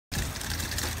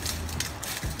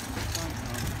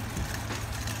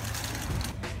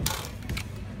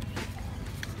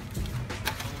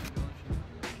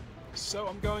So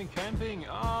I'm going camping.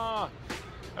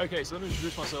 Okay, so let me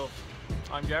introduce myself.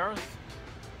 I'm Gareth.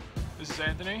 This is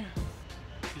Anthony.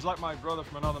 He's like my brother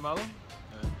from another mother.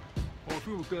 Or if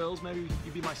we were girls, maybe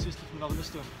you'd be my sister from another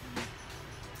mister.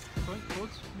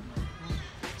 Thoughts?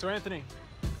 So Anthony,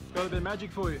 got a bit of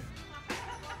magic for you.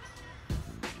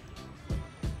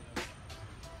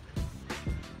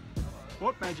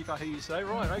 What magic, I hear you say?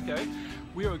 Right, okay.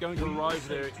 We are going to arrive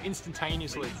there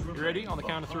instantaneously. You ready? On the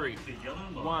count of 3.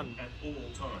 1,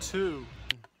 2.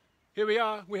 Here we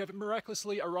are. We have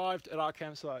miraculously arrived at our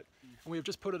campsite. And we have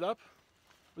just put it up.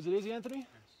 Was it easy, Anthony? Yes.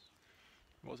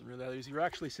 It wasn't really that easy. We're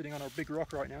actually sitting on a big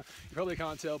rock right now. You probably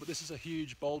can't tell, but this is a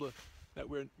huge boulder that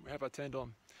we have our tent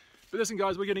on. But listen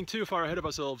guys, we're getting too far ahead of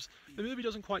ourselves. The movie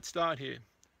doesn't quite start here.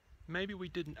 Maybe we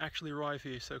didn't actually arrive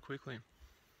here so quickly.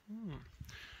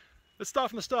 Let's start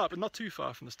from the start, but not too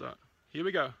far from the start. Here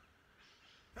we go.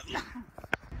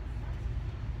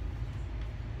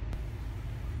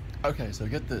 Okay, so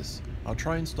get this. Our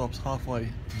train stops halfway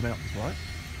to the mountains, right?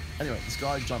 Anyway, this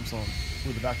guy jumps on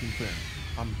with a vacuum cleaner.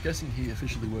 I'm guessing he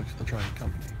officially works for the train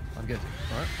company. I'm guessing,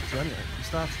 right? So anyway, he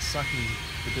starts sucking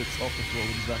the bits off the floor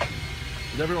with his vacuum.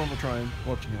 With everyone on the train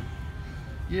watching him.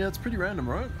 Yeah, it's pretty random,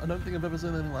 right? I don't think I've ever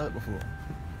seen anything like that before.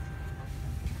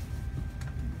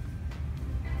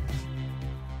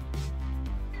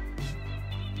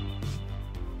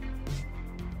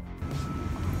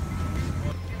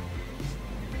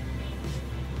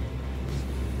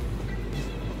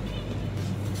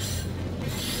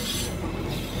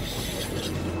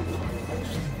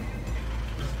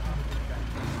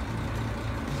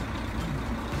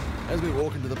 As we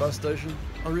walk into the bus station,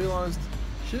 I realised,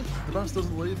 shit, the bus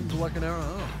doesn't leave until like an hour and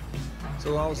a half.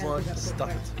 So I was like, stuff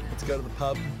it. Let's go to the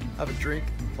pub, have a drink,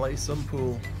 play some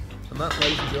pool. And that,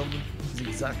 ladies and gentlemen, is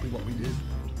exactly what we did.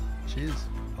 Cheers.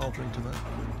 I'll drink to that.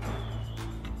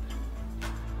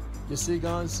 You see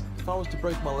guys, if I was to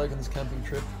break my leg on this camping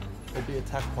trip, or be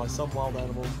attacked by some wild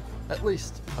animal, at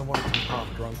least I wanted to be half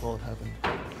drunk while it happened.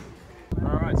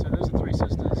 Alright, so those are 3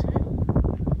 sisters.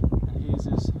 And here's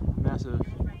this massive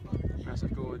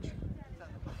gorge.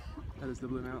 That is the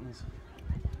Blue Mountains.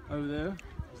 Over there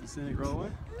is the scenic railway.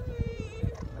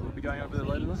 And we'll be going over there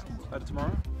later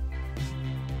tomorrow.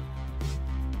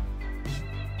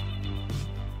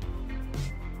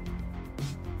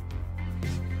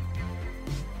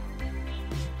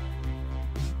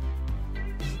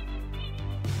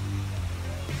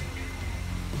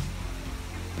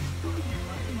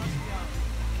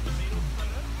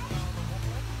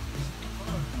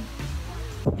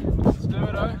 Let's do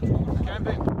it,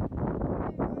 camping.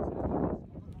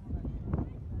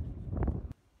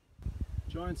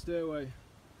 Giant stairway.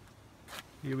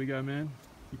 Here we go, man.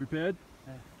 You prepared?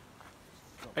 Yeah.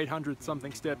 800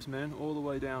 something steps, man, all the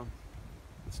way down.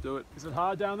 Let's do it. Is it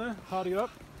hard down there? Hard to get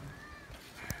up?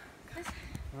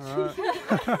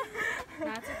 Alright.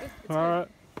 Alright,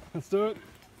 let's do it.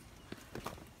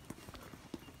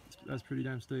 That's pretty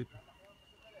damn steep.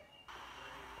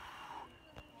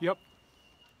 Yep.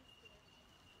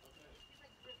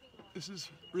 This is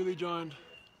really giant,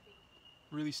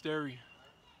 really starey.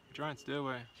 Giant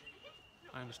stairway.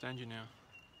 I understand you now.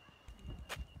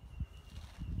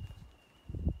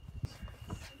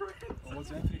 Oh,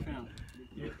 what's Anthony found?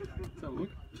 Yeah. Let's have a look.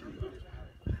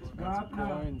 He's found some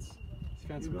coins. He's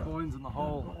found some coins in the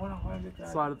hole.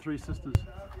 Side of 3 sisters.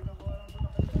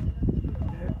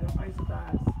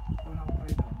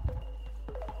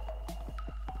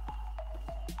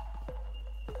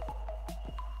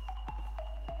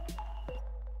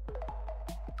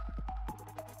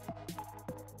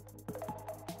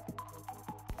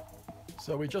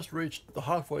 So we just reached the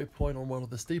halfway point on one of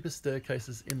the steepest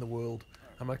staircases in the world,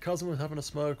 and my cousin was having a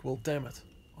smoke. Well, damn it,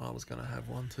 I was gonna have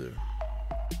one too.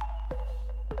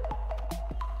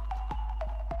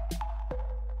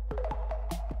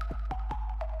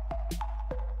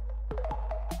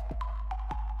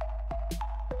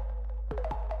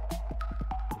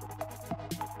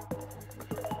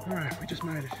 Alright, we just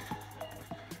made it.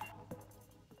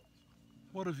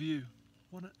 What a view.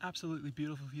 What an absolutely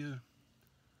beautiful view.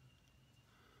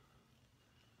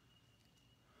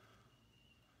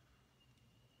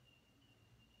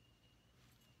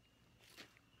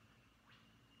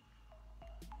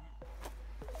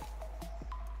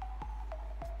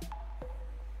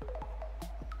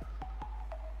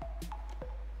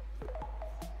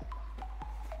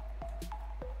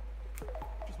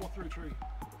 Walk through a tree.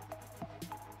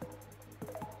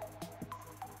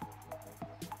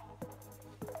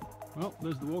 Well,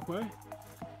 there's the walkway, and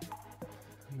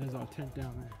there's our tent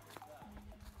down there.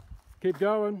 Keep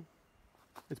going.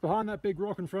 It's behind that big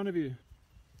rock in front of you.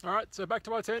 All right, so back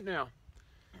to our tent now.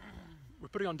 We're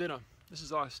putting on dinner. This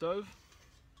is our stove.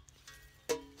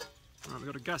 Alright, we've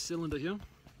got a gas cylinder here.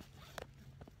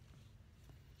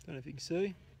 Don't know if you can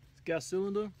see. It's a gas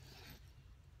cylinder.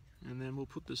 And then we'll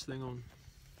put this thing on.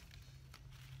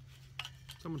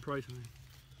 Someone pray for me.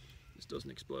 This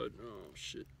doesn't explode. Oh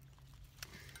shit.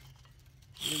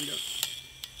 There we go.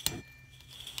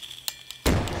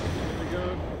 There we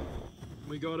go.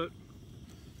 We got it.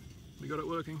 We got it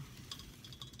working.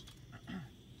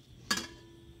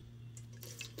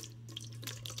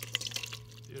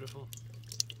 Beautiful.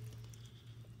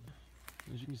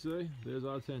 As you can see, there's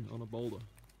our tent on a boulder.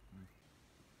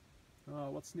 Oh,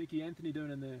 what's Sneaky Anthony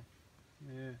doing in there?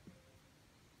 Yeah,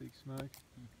 big smoke.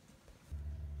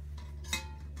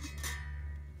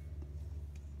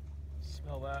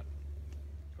 Smell that.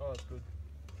 Oh, that's good.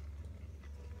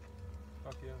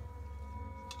 Fuck yeah.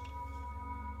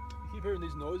 You keep hearing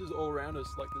these noises all around us,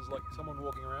 like there's like someone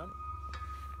walking around.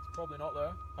 It's probably not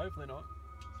though, hopefully not.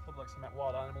 It's probably like some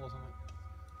wild animal or something.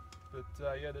 But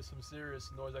yeah, there's some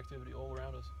serious noise activity all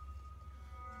around us.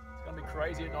 It's gonna be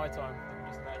crazy at night time, I can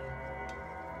just imagine.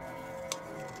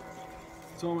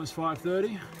 It's almost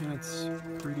 5:30 and it's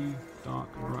pretty dark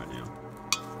right now.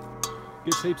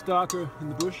 Gets heaps darker in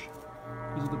the bush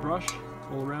because of the brush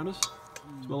all around us,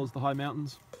 as well as the high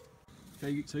mountains.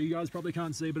 Okay, so you guys probably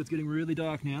can't see, but it's getting really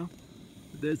dark now.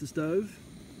 But there's the stove.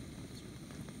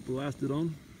 Blast it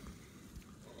on.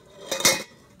 Let's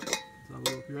have a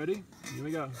look. You ready? Here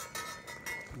we go.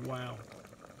 Wow.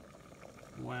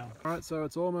 Wow. Alright, so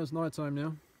it's almost night time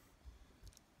now.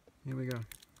 Here we go.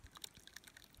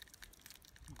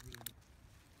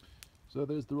 So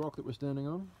there's the rock that we're standing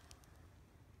on,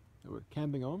 that we're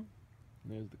camping on,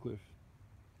 and there's the cliff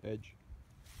edge.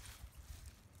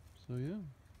 So yeah,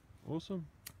 awesome.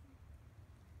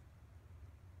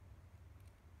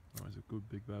 Oh, he's a good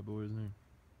big bad boy, isn't he?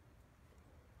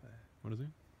 What is he?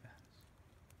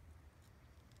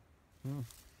 Oh.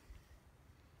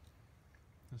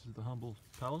 This is the humble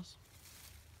palace.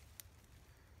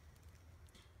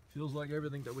 Feels like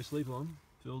everything that we sleep on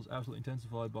feels absolutely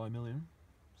intensified by a million.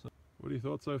 So, what are your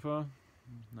thoughts so far?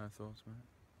 No thoughts, mate.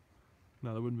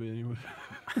 No, there wouldn't be any. No.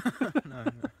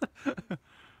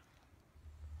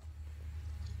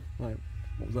 Wait,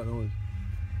 what was that noise?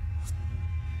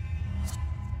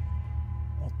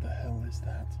 What the hell is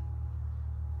that?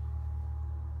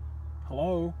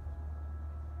 Hello?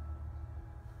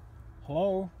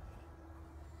 Hello?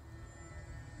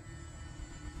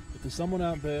 If there's someone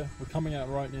out there, we're coming out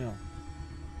right now.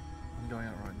 I'm going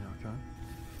out right now, okay?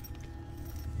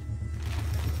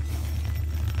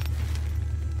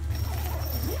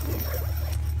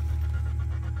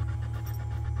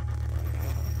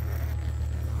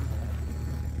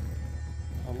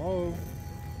 Hello?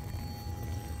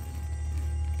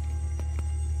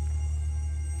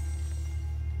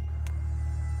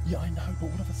 Yeah, I know, but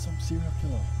what if it's some serial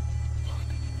killer?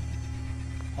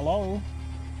 Hello?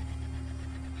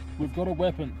 We've got a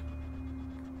weapon.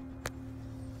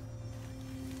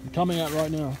 I'm coming out right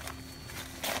now.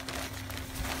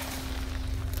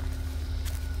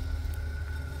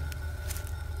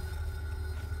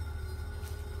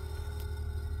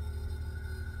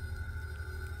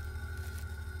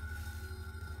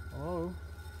 Hello?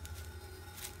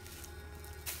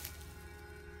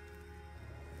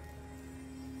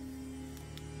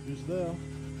 Who's there?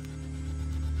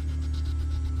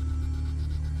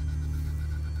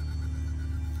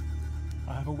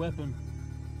 I have a weapon.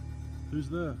 Who's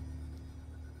there?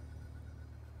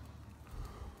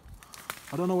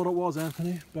 I don't know what it was,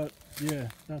 Anthony, but yeah,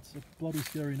 that's a bloody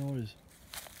scary noise.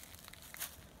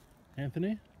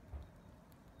 Anthony?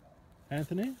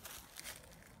 Anthony?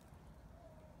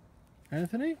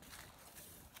 Anthony?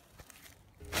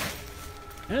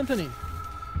 Anthony!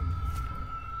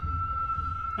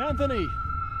 Anthony!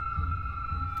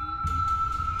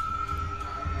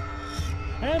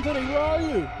 Anthony, where are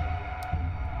you?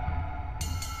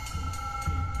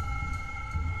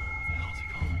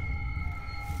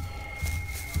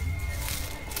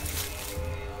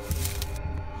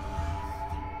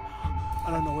 I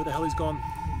don't know where the hell he's gone.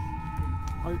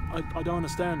 I don't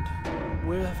understand.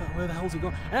 Where the hell's he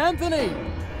gone? Anthony!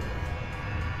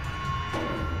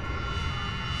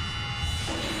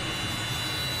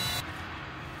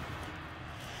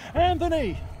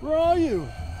 Anthony! Where are you?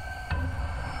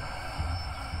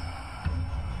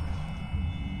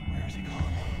 Where has he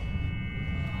gone?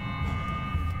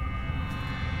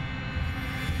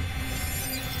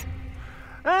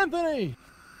 Anthony!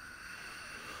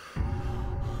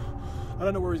 I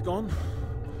don't know where he's gone.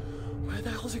 Where the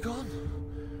hell's he gone?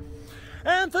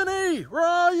 Anthony! Where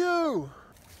are you?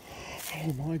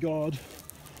 Oh my god.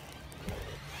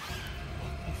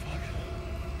 What the fuck?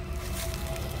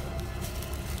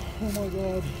 Oh my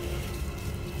god.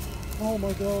 Oh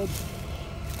my god.